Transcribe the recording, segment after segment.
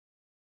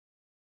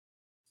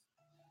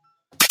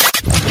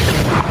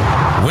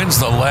When's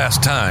the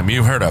last time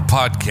you heard a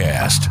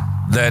podcast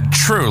that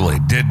truly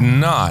did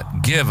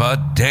not give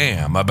a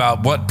damn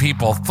about what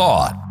people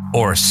thought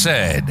or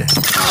said?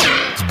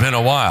 It's been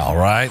a while,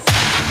 right?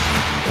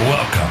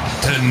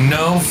 Welcome to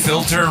No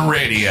Filter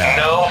Radio.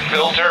 No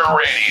Filter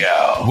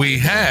Radio. We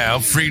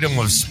have freedom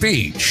of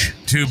speech.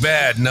 Too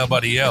bad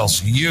nobody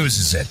else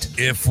uses it.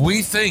 If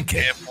we think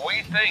it,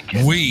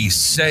 we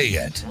say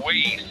it.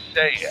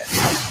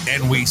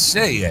 And we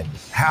say it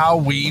how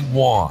we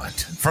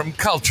want. From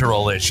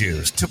cultural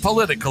issues to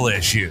political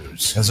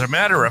issues. As a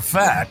matter of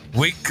fact,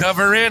 we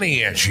cover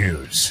any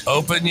issues.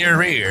 Open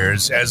your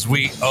ears as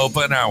we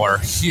open our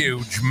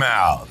huge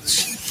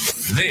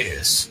mouths.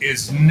 This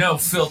is No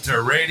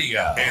Filter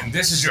Radio, and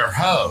this is your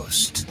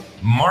host,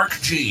 Mark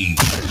G.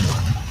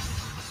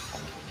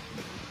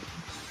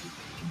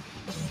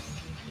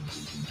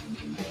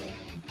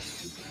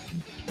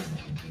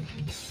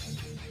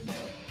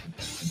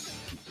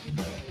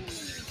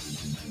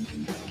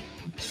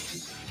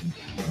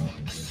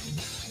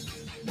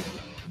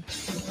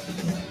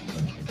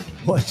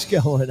 What's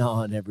going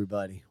on,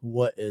 everybody?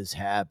 What is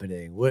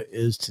happening? What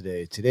is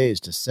today? Today is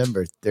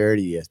December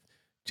 30th,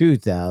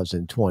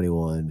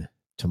 2021.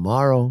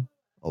 Tomorrow,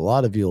 a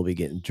lot of you will be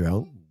getting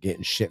drunk,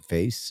 getting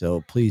shit-faced,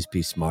 so please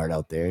be smart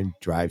out there and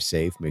drive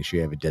safe. Make sure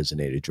you have a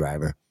designated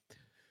driver.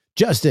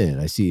 Justin,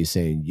 I see you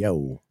saying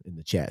yo in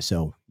the chat,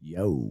 so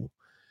yo.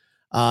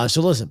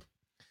 So listen,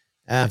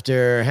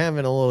 after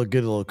having a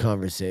good little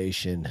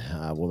conversation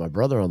with my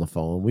brother on the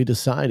phone, we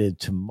decided not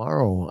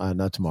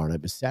tomorrow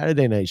night, but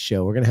Saturday night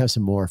show, we're going to have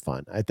some more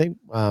fun. I think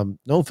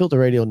No Filter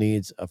Radio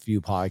needs a few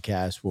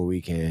podcasts where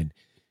we can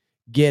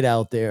get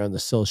out there on the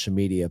social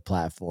media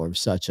platforms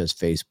such as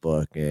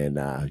Facebook and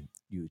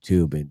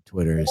YouTube and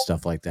Twitter and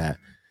stuff like that.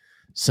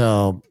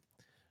 So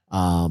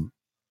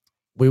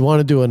we want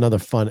to do another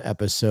fun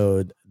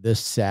episode this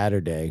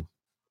Saturday.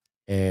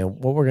 And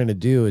what we're going to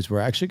do is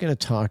we're actually going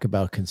to talk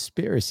about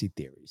conspiracy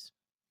theories.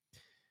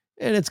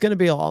 And it's going to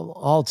be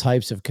all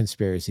types of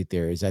conspiracy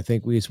theories. I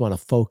think we just want to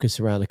focus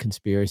around the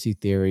conspiracy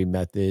theory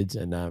methods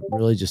and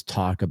really just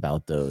talk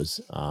about those.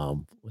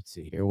 Let's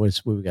see here.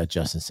 What we got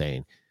Justin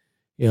saying?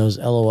 He goes,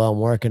 LOL, I'm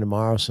working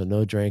tomorrow, so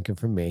no drinking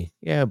from me.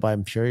 Yeah, but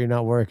I'm sure you're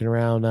not working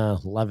around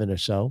 11 or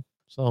so.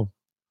 So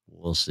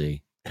we'll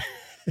see.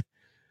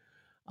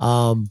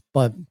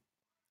 But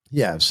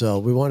yeah, so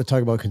we want to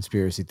talk about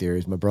conspiracy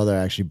theories. My brother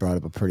actually brought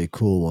up a pretty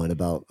cool one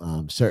about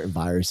certain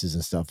viruses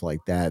and stuff like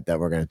that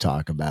we're going to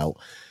talk about.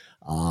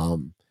 We're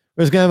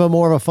just going to have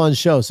more of a fun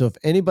show. So if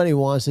anybody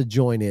wants to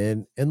join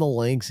in the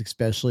links,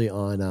 especially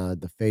on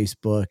the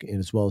Facebook and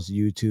as well as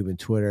YouTube and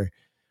Twitter,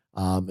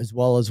 as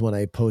well as when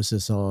I post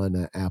this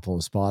on Apple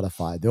and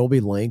Spotify, there will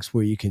be links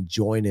where you can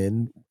join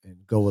in and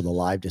go with a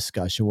live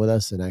discussion with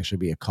us and actually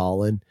be a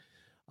call-in.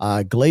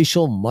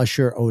 Glacial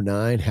Musher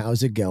 09,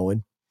 how's it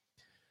going?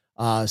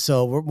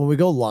 So when we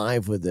go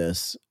live with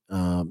this,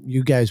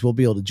 you guys will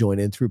be able to join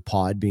in through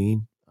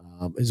Podbean,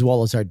 as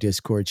well as our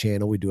Discord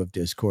channel. We do have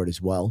Discord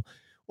as well.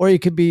 Or you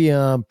could be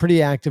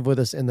pretty active with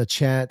us in the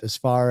chat as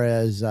far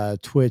as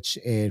Twitch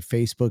and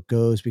Facebook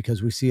goes,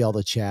 because we see all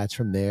the chats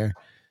from there.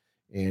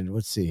 And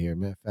let's see here.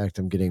 Matter of fact,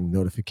 I'm getting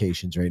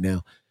notifications right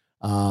now.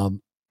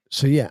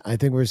 So yeah, I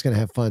think we're just going to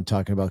have fun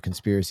talking about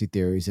conspiracy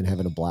theories and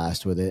having a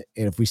blast with it.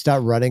 And if we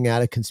start running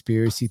out of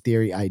conspiracy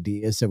theory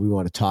ideas that we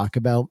want to talk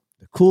about,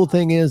 the cool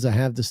thing is I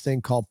have this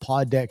thing called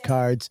Pod Deck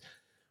Cards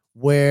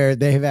where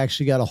they have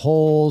actually got a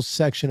whole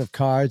section of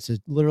cards that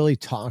literally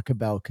talk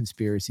about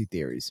conspiracy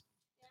theories.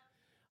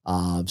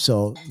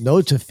 So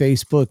note to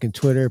Facebook and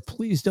Twitter,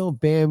 please don't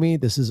ban me.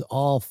 This is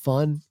all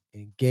fun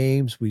and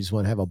games. We just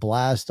want to have a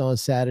blast on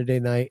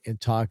Saturday night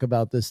and talk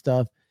about this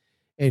stuff.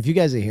 And if you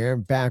guys are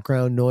hearing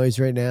background noise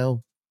right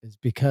now, it's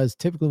because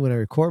typically when I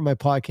record my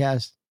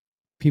podcast,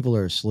 people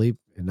are asleep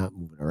and not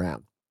moving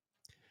around.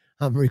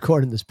 I'm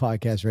recording this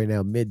podcast right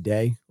now,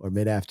 midday or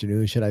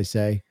mid-afternoon, should I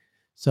say.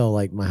 So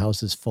like my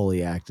house is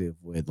fully active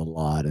with a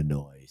lot of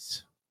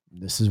noise.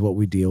 This is what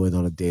we deal with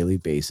on a daily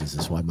basis.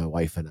 That's why my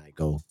wife and I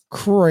go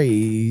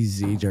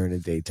crazy during the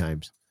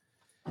daytimes.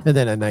 And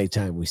then at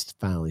nighttime, we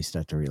finally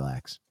start to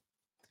relax.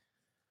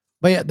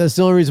 But yeah, that's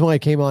the only reason why I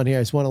came on here.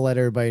 I just want to let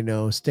everybody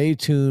know, stay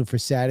tuned for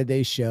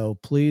Saturday's show.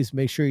 Please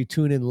make sure you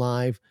tune in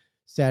live.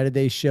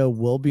 Saturday's show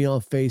will be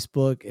on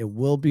Facebook. It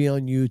will be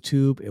on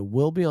YouTube. It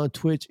will be on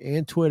Twitch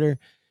and Twitter,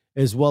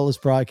 as well as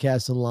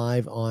broadcasting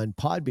live on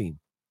Podbean.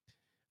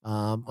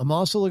 I'm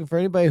also looking for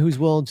anybody who's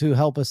willing to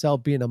help us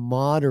out being a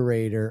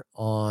moderator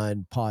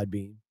on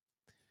Podbean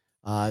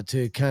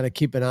to kind of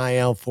keep an eye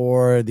out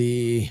for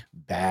the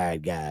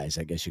bad guys,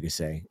 I guess you could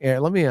say. Yeah,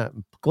 let me,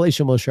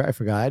 Glacial Mosher, I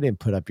forgot. I didn't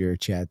put up your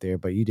chat there,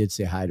 but you did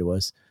say hi to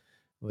us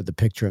with the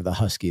picture of the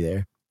husky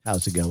there.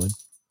 How's it going?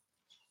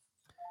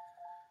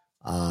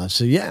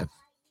 So yeah,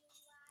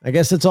 I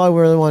guess that's all I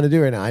really want to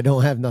do right now. I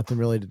don't have nothing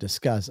really to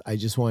discuss. I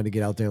just wanted to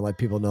get out there and let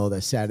people know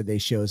that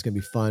Saturday's show is going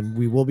to be fun.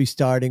 We will be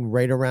starting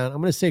right around,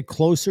 I'm going to say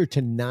closer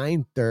to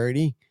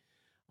 9:30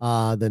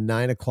 than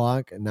 9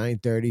 o'clock.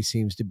 9:30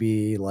 seems to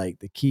be like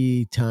the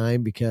key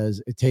time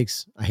because it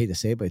takes, I hate to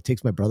say it, but it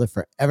takes my brother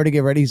forever to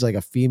get ready. He's like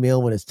a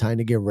female when it's time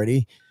to get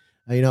ready.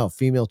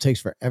 Female takes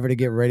forever to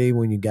get ready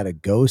when you got to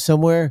go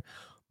somewhere.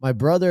 My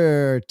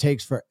brother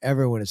takes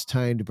forever when it's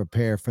time to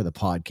prepare for the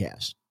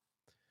podcast.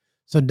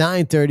 So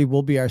 9:30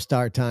 will be our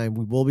start time.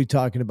 We will be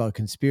talking about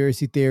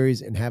conspiracy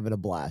theories and having a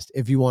blast.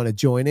 If you want to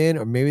join in,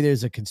 or maybe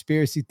there's a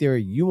conspiracy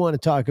theory you want to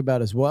talk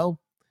about as well,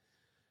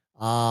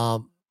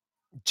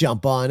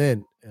 jump on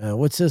in.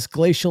 What's this?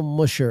 Glacial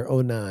Musher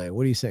 09.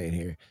 What are you saying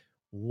here?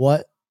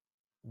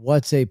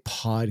 What's a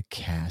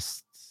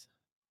podcast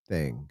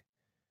thing?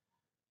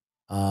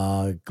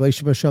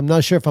 Glacial Musher, I'm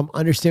not sure if I'm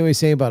understanding what you're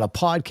saying about a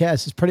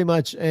podcast. It's pretty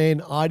much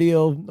an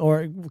audio,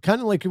 or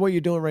kind of like what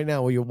you're doing right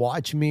now, where you're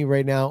watching me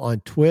right now on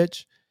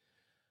Twitch.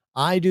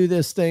 I do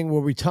this thing where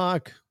we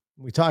talk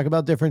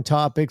about different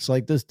topics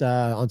like this.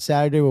 On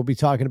Saturday, we'll be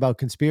talking about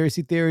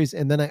conspiracy theories,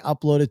 and then I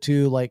upload it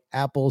to like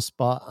Apple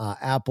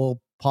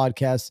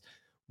Podcasts.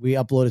 We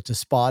upload it to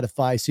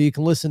Spotify, so you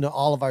can listen to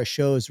all of our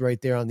shows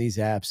right there on these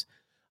apps,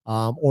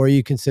 or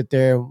you can sit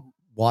there,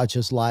 watch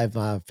us live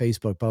on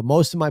Facebook. But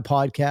most of my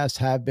podcasts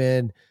have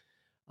been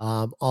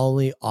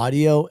only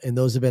audio, and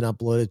those have been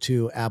uploaded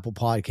to Apple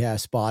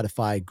Podcasts,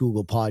 Spotify,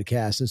 Google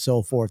Podcasts, and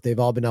so forth. They've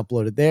all been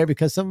uploaded there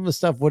because some of the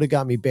stuff would have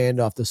got me banned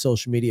off the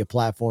social media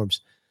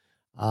platforms.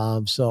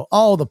 The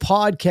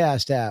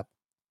podcast app.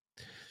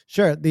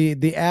 Sure.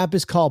 The app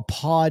is called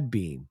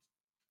Podbean.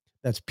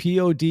 That's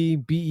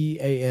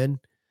Podbean.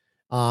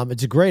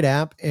 It's a great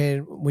app.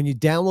 And when you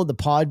download the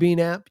Podbean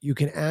app, you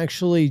can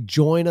actually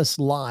join us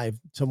live.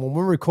 So when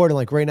we're recording,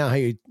 like right now, how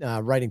you're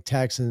writing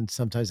text, and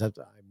sometimes I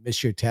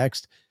miss your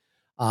text.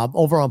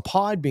 Over on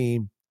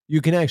Podbean,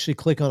 you can actually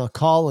click on a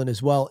call in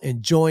as well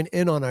and join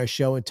in on our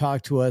show and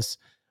talk to us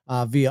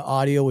via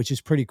audio, which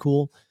is pretty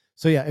cool.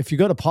 So yeah, if you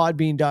go to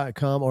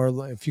podbean.com,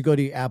 or if you go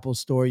to your Apple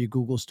store, your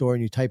Google store,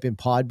 and you type in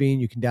Podbean,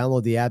 you can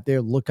download the app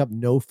there, look up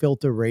No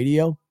Filter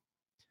Radio.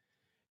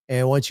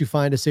 And once you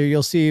find us there,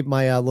 you'll see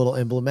my little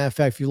emblem. Matter of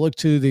fact, if you look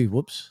to the,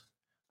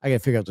 I got to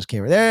figure out this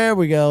camera. There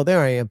we go. There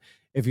I am.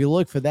 If you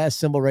look for that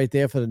symbol right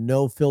there for the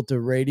No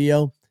Filter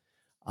Radio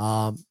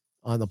on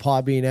the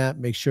Podbean app,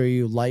 make sure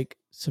you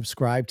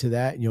subscribe to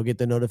that, and you'll get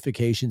the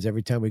notifications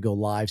every time we go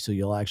live. So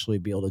you'll actually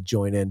be able to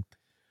join in.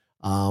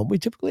 We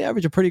typically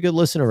average a pretty good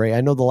listener rate.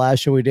 I know the last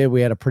show we did,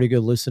 we had a pretty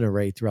good listener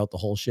rate throughout the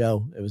whole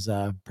show. It was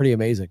pretty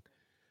amazing.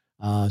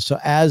 So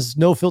as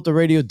No Filter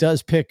Radio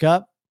does pick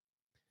up,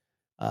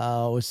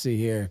 let's see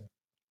here.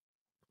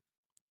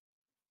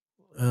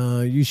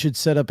 You should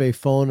set up a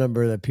phone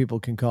number that people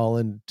can call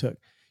in.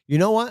 You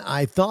know what?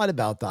 I thought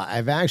about that.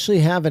 I've actually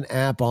have an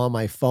app on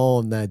my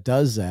phone that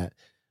does that.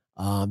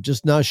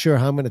 Just not sure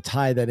how I'm going to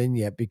tie that in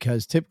yet,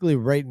 because typically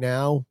right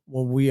now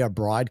when we are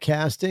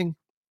broadcasting,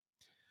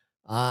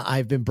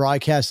 I've been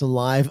broadcasting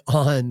live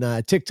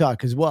on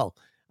TikTok as well.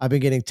 I've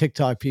been getting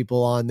TikTok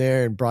people on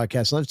there and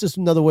broadcasting. It's just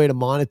another way to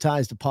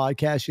monetize the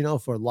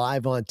podcast. For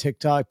live on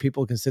TikTok,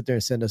 people can sit there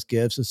and send us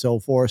gifts and so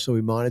forth. So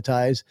we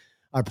monetize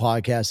our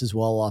podcast as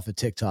well off of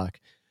TikTok.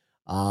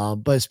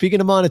 But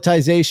speaking of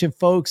monetization,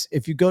 folks,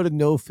 if you go to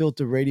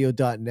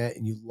nofilterradio.net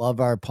and you love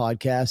our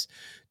podcast,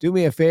 do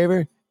me a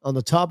favor. On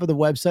the top of the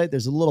website,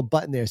 there's a little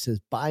button there that says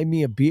buy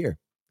me a beer.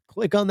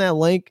 Click on that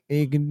link and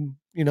you can,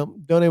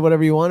 donate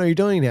whatever you want, or you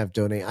don't even have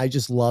to donate. I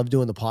just love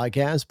doing the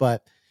podcast,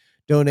 but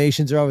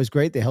donations are always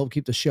great. They help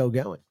keep the show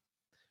going.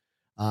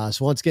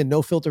 So once again,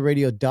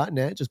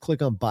 nofilterradio.net, just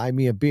click on buy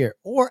me a beer.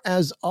 Or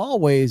as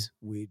always,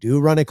 we do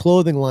run a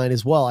clothing line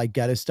as well. I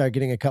got to start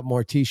getting a couple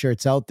more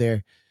t-shirts out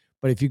there.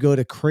 But if you go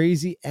to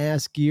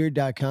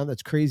crazyassgear.com,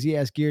 that's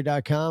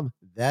crazyassgear.com.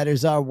 That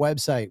is our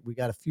website. We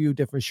got a few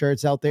different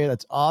shirts out there.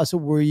 That's also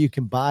where you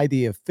can buy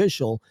the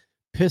official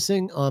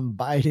Pissing on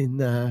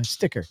Biden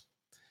sticker.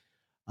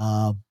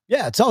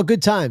 Yeah, it's all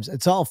good times.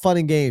 It's all fun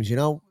and games.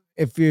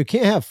 If you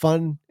can't have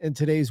fun in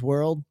today's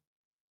world,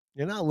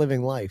 you're not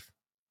living life.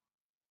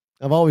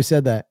 I've always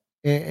said that.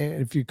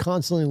 And if you're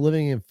constantly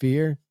living in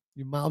fear,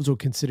 you might as well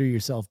consider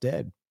yourself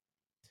dead.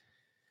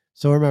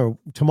 So remember,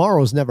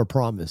 tomorrow's never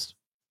promised.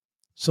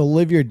 So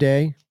live your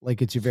day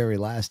like it's your very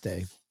last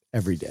day,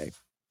 every day.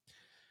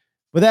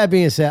 With that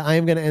being said, I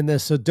am going to end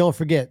this. So don't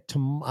forget,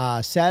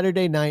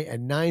 Saturday night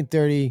at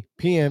 9:30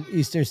 p.m.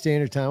 Eastern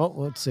Standard Time. Oh,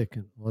 1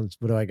 second. What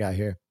do I got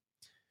here?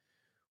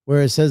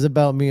 Where it says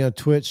about me on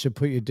Twitch, should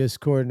put your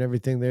Discord and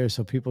everything there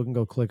so people can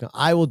go click on.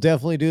 I will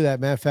definitely do that.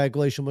 Matter of fact,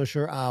 Glacial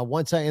Musher,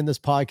 once I end this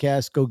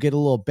podcast, go get a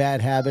little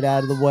bad habit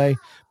out of the way,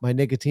 my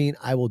nicotine.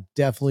 I will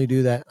definitely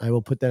do that. I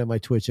will put that in my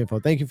Twitch info.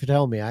 Thank you for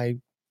telling me. I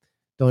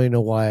don't even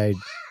know why I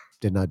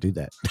did not do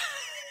that.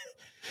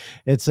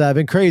 It's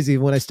been crazy.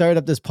 When I started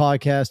up this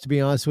podcast, to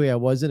be honest with you, I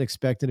wasn't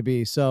expecting to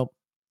be. So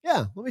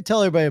yeah, let me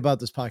tell everybody about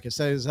this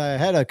podcast. I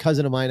had a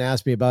cousin of mine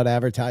ask me about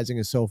advertising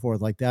and so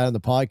forth like that on the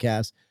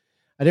podcast.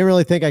 I didn't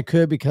really think I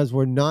could because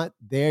we're not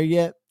there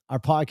yet. Our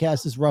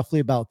podcast is roughly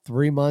about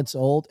 3 months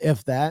old,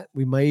 if that.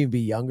 We might even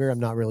be younger. I'm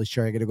not really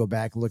sure. I got to go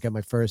back and look at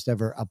my first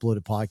ever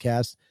uploaded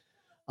podcast.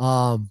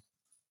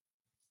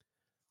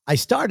 I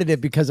started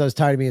it because I was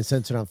tired of being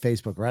censored on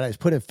Facebook, right? I was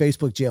put in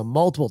Facebook jail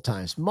multiple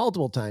times.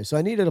 So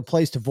I needed a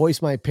place to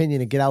voice my opinion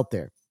and get out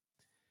there.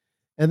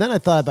 And then I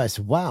thought about it, I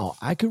said, wow,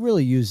 I could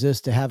really use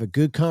this to have a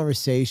good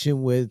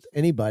conversation with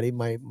anybody,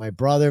 my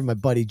brother, my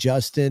buddy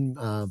Justin.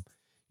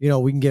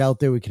 We can get out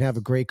there, we can have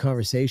a great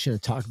conversation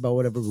and talk about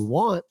whatever we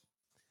want.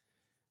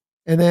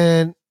 And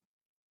then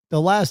the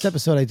last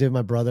episode I did with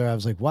my brother, I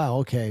was like, wow,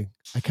 okay,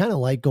 I kind of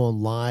like going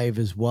live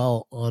as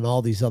well on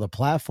all these other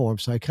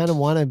platforms. So I kind of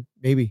want to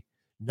maybe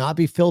not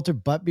be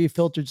filtered, but be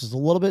filtered just a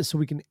little bit so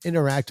we can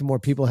interact with more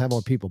people, have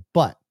more people.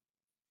 But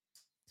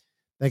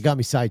that got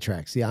me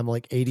sidetracked. See, I'm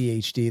like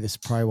ADHD. This is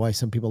probably why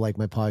some people like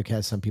my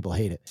podcast. Some people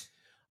hate it.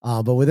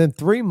 But within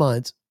 3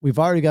 months, we've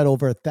already got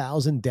over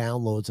 1,000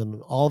 downloads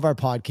on all of our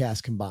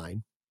podcasts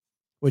combined,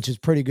 which is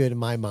pretty good in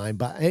my mind.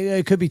 But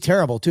it could be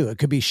terrible too. It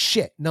could be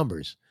shit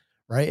numbers,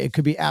 right? It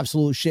could be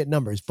absolute shit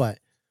numbers. But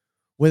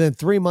within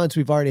 3 months,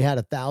 we've already had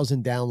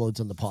 1,000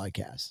 downloads on the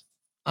podcast.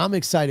 I'm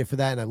excited for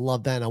that, and I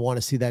love that, and I want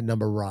to see that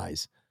number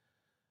rise.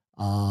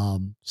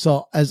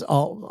 So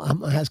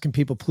I'm asking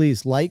people,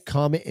 please like,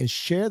 comment, and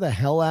share the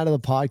hell out of the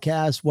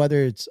podcast,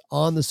 whether it's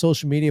on the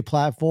social media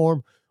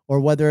platform or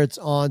whether it's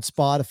on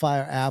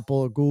Spotify or Apple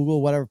or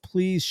Google, whatever.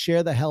 Please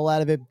share the hell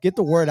out of it. Get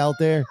the word out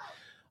there.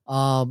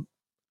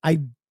 I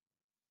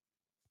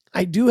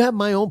do have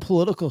my own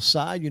political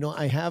side.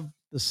 I have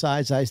the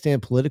sides I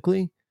stand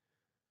politically,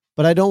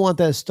 but I don't want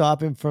that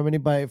stopping from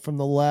anybody from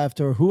the left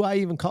or who I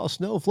even call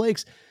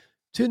snowflakes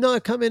to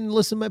not come in and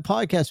listen to my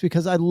podcast,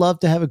 because I'd love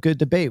to have a good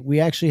debate. We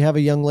actually have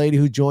a young lady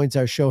who joins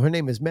our show. Her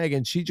name is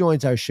Megan. She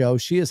joins our show.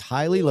 She is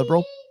highly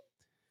liberal,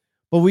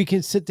 but we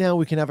can sit down,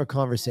 we can have a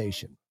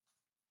conversation.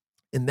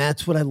 And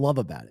that's what I love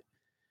about it.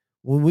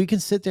 When we can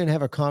sit there and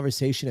have a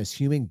conversation as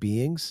human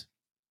beings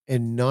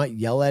and not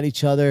yell at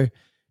each other,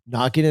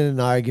 not get in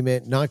an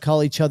argument, not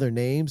call each other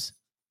names,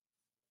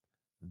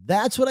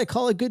 that's what I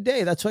call a good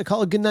day. That's what I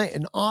call a good night,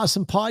 an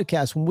awesome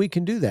podcast when we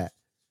can do that.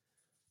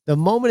 The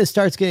moment it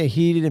starts getting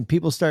heated and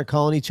people start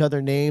calling each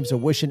other names or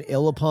wishing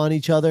ill upon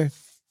each other,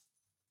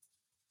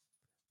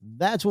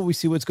 that's what we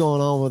see what's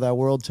going on with our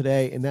world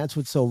today. And that's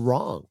what's so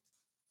wrong.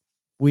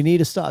 We need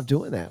to stop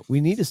doing that. We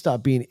need to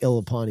stop being ill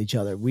upon each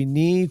other. We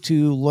need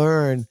to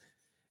learn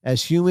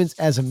as humans,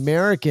 as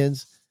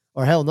Americans,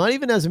 or hell, not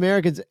even as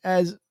Americans,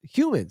 as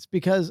humans,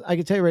 because I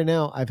can tell you right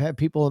now, I've had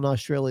people in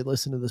Australia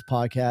listen to this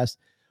podcast,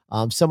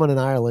 someone in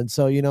Ireland.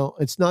 So,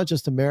 it's not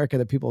just America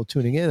that people are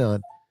tuning in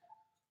on.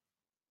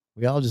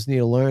 We all just need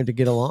to learn to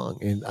get along.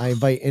 And I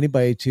invite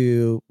anybody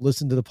to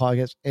listen to the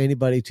podcast,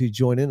 anybody to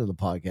join in on the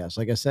podcast.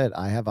 Like I said,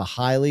 I have a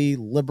highly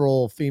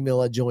liberal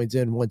female that joins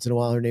in once in a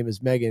while. Her name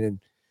is Megan. And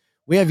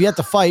we have yet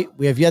to fight.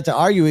 We have yet to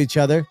argue with each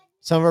other.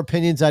 Some of our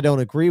opinions I don't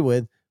agree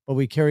with, but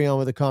we carry on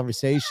with the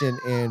conversation,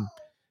 and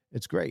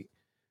it's great.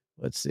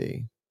 Let's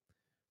see.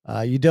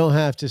 You don't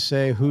have to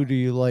say, who do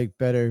you like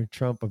better,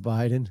 Trump or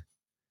Biden?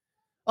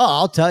 Oh,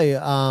 I'll tell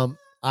you.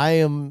 I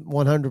am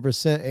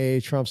 100% a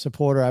Trump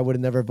supporter. I would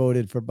have never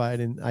voted for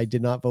Biden. I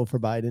did not vote for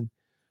Biden.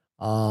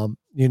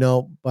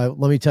 But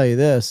let me tell you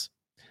this.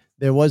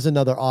 There was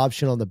another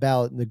option on the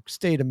ballot in the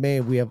state of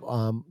Maine. We have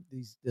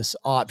this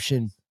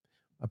option,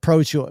 a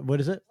pro-choice.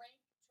 What is it?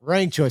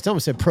 Ranked choice. I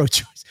almost said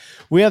pro-choice.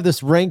 We have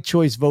this ranked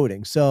choice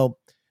voting. So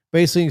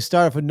basically, you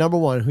start off with number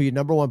one, who your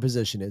number one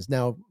position is.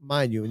 Now,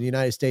 mind you, in the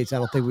United States, I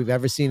don't think we've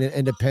ever seen an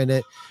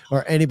independent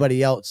or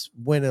anybody else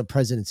win a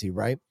presidency,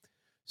 right?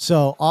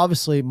 So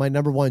obviously my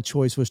number one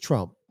choice was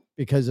Trump,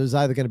 because it was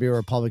either going to be a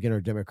Republican or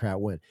a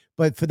Democrat win.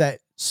 But for that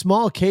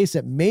small case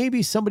that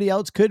maybe somebody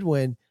else could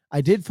win,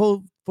 I did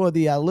vote for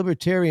the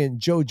libertarian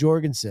Jo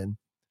Jorgensen.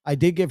 I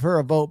did give her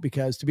a vote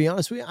because, to be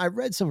honest with you, I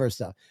read some of her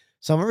stuff.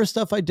 Some of her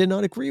stuff I did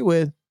not agree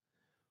with,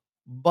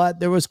 but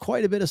there was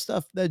quite a bit of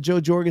stuff that Jo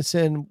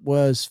Jorgensen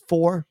was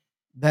for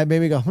that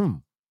made me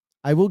go,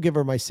 I will give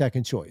her my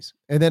second choice.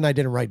 And then I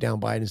didn't write down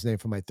Biden's name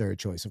for my third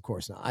choice. Of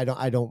course not.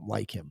 I don't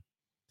like him.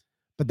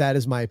 But that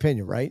is my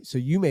opinion, right? So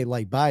you may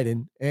like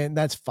Biden, and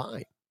that's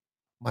fine.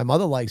 My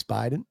mother likes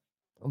Biden.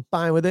 I'm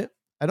fine with it.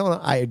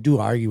 I do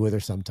argue with her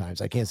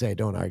sometimes. I can't say I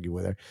don't argue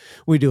with her.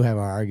 We do have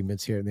our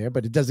arguments here and there,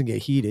 but it doesn't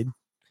get heated.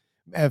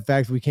 In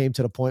fact, we came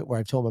to the point where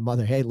I told my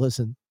mother, hey,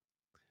 listen,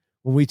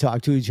 when we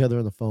talk to each other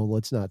on the phone,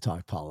 let's not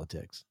talk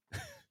politics.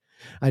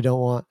 I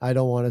don't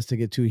want us to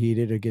get too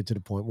heated or get to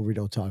the point where we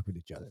don't talk with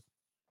each other.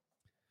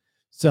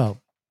 So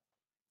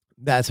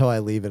that's how I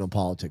leave it on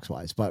politics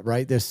wise. But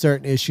right, there's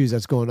certain issues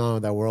that's going on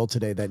in that world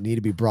today that need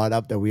to be brought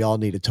up, that we all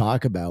need to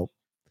talk about.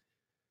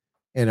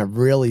 And it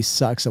really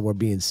sucks that we're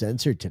being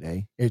censored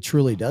today. It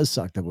truly does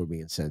suck that we're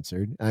being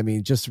censored. I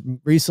mean, just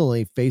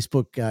recently,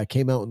 Facebook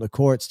came out in the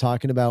courts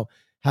talking about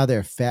how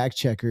their fact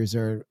checkers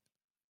are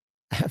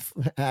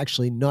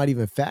actually not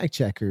even fact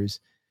checkers,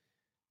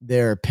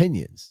 their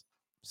opinions.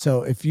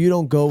 So if you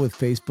don't go with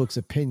Facebook's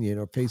opinion,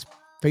 or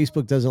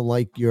Facebook doesn't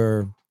like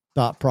your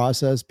thought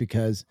process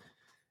because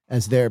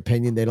as their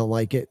opinion, they don't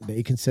like it,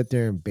 they can sit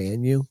there and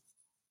ban you.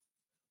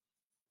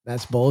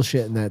 That's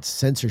bullshit, and that's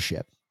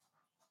censorship.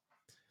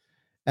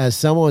 As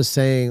someone was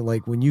saying,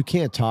 like, when you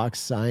can't talk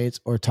science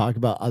or talk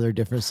about other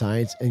different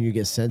science and you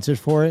get censored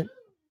for it,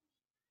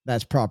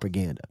 that's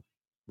propaganda,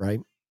 right?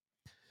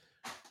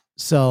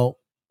 So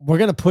we're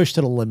going to push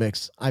to the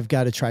limits. I've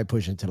got to try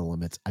pushing to the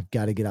limits. I've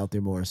got to get out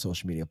there more on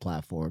social media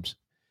platforms.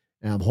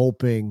 And I'm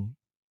hoping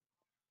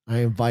I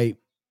invite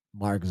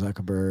Mark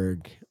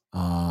Zuckerberg,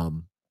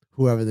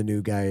 whoever the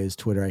new guy is,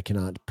 Twitter, I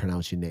cannot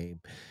pronounce your name,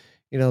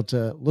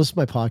 to listen to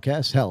my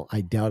podcast. Hell,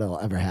 I doubt it'll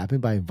ever happen,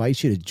 but I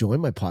invite you to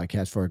join my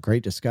podcast for a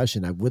great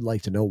discussion. I would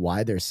like to know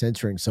why they're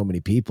censoring so many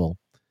people.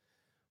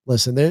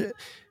 Listen,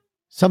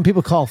 some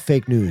people call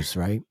fake news,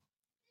 right?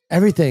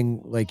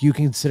 Everything, like, you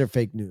can consider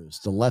fake news.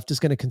 The left is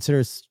going to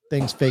consider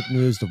things fake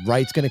news. The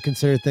right's going to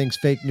consider things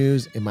fake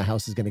news. And my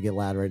house is going to get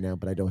loud right now,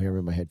 but I don't hear him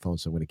in my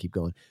headphones, so I'm going to keep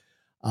going.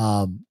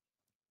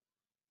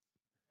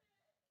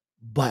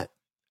 But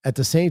at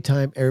the same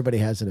time, everybody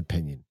has an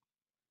opinion.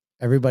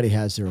 Everybody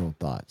has their own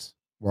thoughts.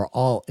 We're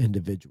all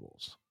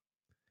individuals.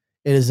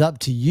 It is up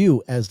to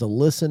you as the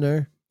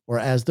listener or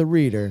as the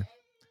reader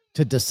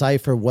to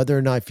decipher whether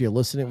or not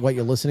what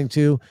you're listening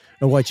to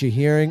or what you're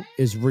hearing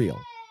is real.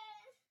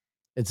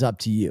 It's up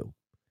to you.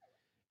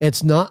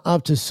 It's not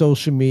up to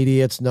social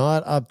media. It's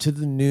not up to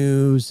the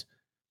news.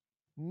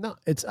 No,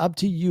 it's up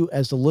to you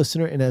as the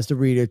listener and as the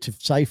reader to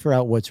cipher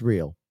out what's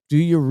real. Do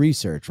your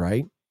research,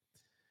 right?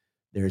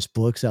 There's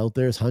books out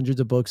there. There's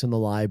hundreds of books in the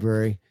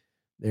library.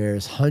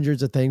 There's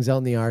hundreds of things out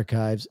in the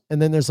archives.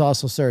 And then there's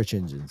also search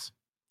engines.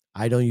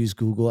 I don't use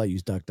Google. I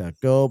use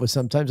DuckDuckGo, but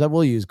sometimes I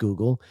will use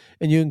Google,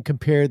 and you can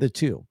compare the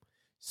two.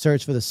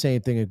 Search for the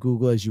same thing at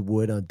Google as you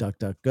would on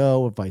DuckDuckGo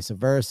or vice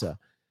versa.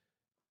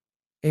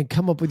 And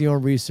come up with your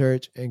own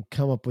research and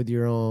come up with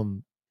your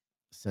own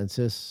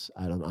census.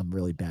 I'm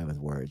really bad with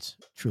words,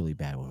 truly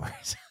bad with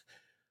words.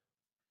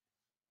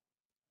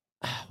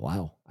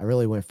 Wow. I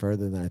really went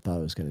further than I thought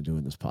I was going to do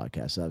in this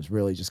podcast. So I was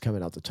really just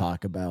coming out to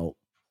talk about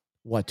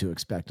what to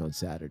expect on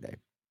Saturday.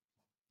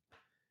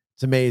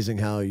 It's amazing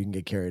how you can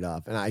get carried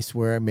off. And I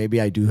swear,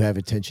 maybe I do have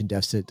attention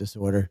deficit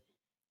disorder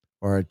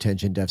or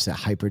attention deficit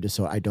hyper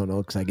disorder. I don't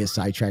know, because I get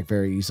sidetracked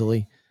very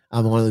easily.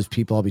 I'm one of those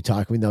people, I'll be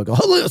talking and they'll go,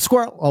 oh, look, a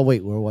squirrel. Oh,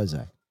 wait, where was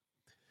I?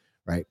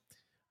 Right.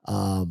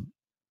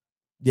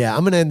 Yeah,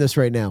 I'm going to end this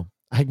right now.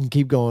 I can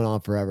keep going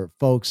on forever.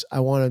 Folks, I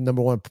want to,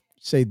 number one,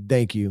 say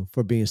thank you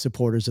for being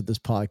supporters of this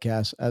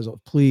podcast.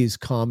 Please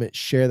comment,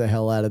 share the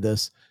hell out of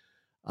this.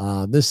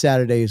 This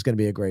Saturday is going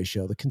to be a great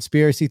show. The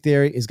conspiracy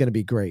theory is going to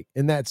be great.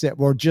 And that's it.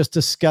 We're just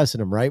discussing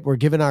them, right? We're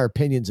giving our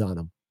opinions on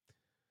them.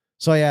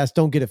 So I asked,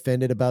 don't get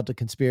offended about the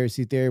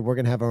conspiracy theory. We're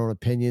going to have our own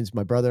opinions.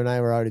 My brother and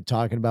I were already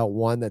talking about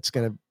one that's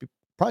going to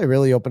probably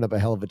really open up a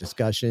hell of a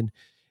discussion.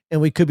 And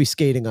we could be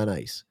skating on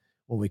ice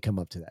when we come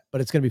up to that.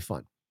 But it's going to be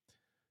fun.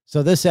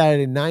 So this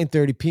Saturday,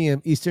 9:30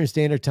 p.m. Eastern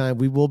Standard Time,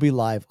 we will be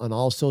live on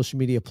all social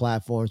media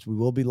platforms. We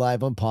will be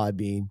live on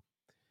Podbean.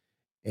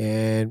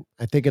 And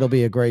I think it'll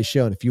be a great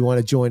show. And if you want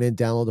to join in,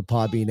 download the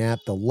Podbean app.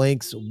 The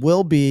links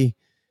will be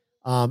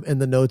in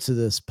the notes of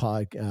this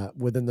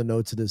within the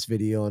notes of this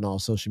video, and all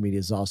social media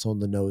is also in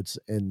the notes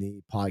in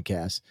the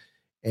podcast.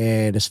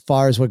 And as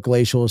far as what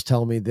Glacial is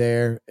telling me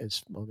there,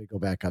 let me go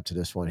back up to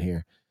this one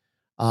here.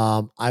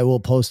 I will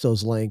post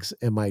those links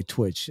in my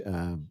Twitch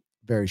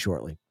very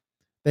shortly.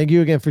 Thank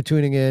you again for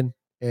tuning in.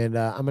 And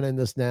I'm going to end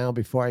this now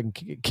before I can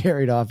get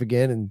carried off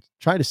again and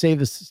try to save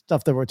this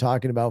stuff that we're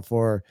talking about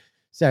for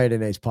Saturday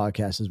night's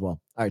podcast as well.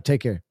 All right,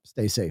 take care.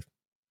 Stay safe.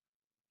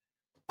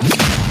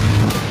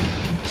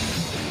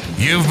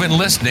 You've been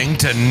listening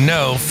to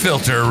No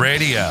Filter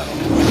Radio.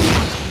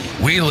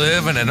 We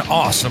live in an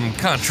awesome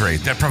country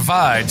that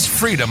provides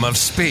freedom of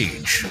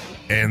speech.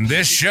 And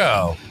this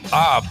show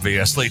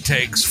obviously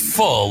takes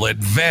full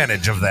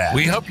advantage of that.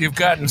 We hope you've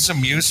gotten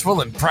some useful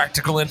and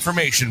practical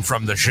information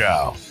from the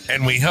show.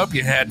 And we hope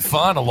you had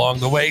fun along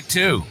the way,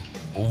 too.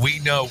 We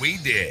know we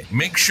did.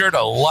 Make sure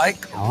to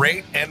like,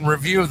 rate, and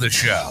review the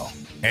show.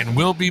 And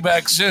we'll be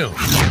back soon.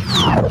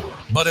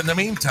 But in the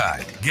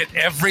meantime, get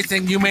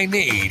everything you may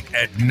need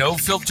at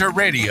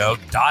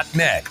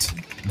nofilterradio.net.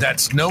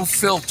 That's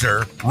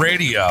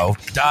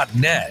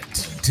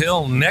nofilterradio.net.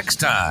 Till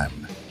next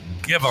time,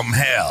 give 'em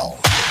hell.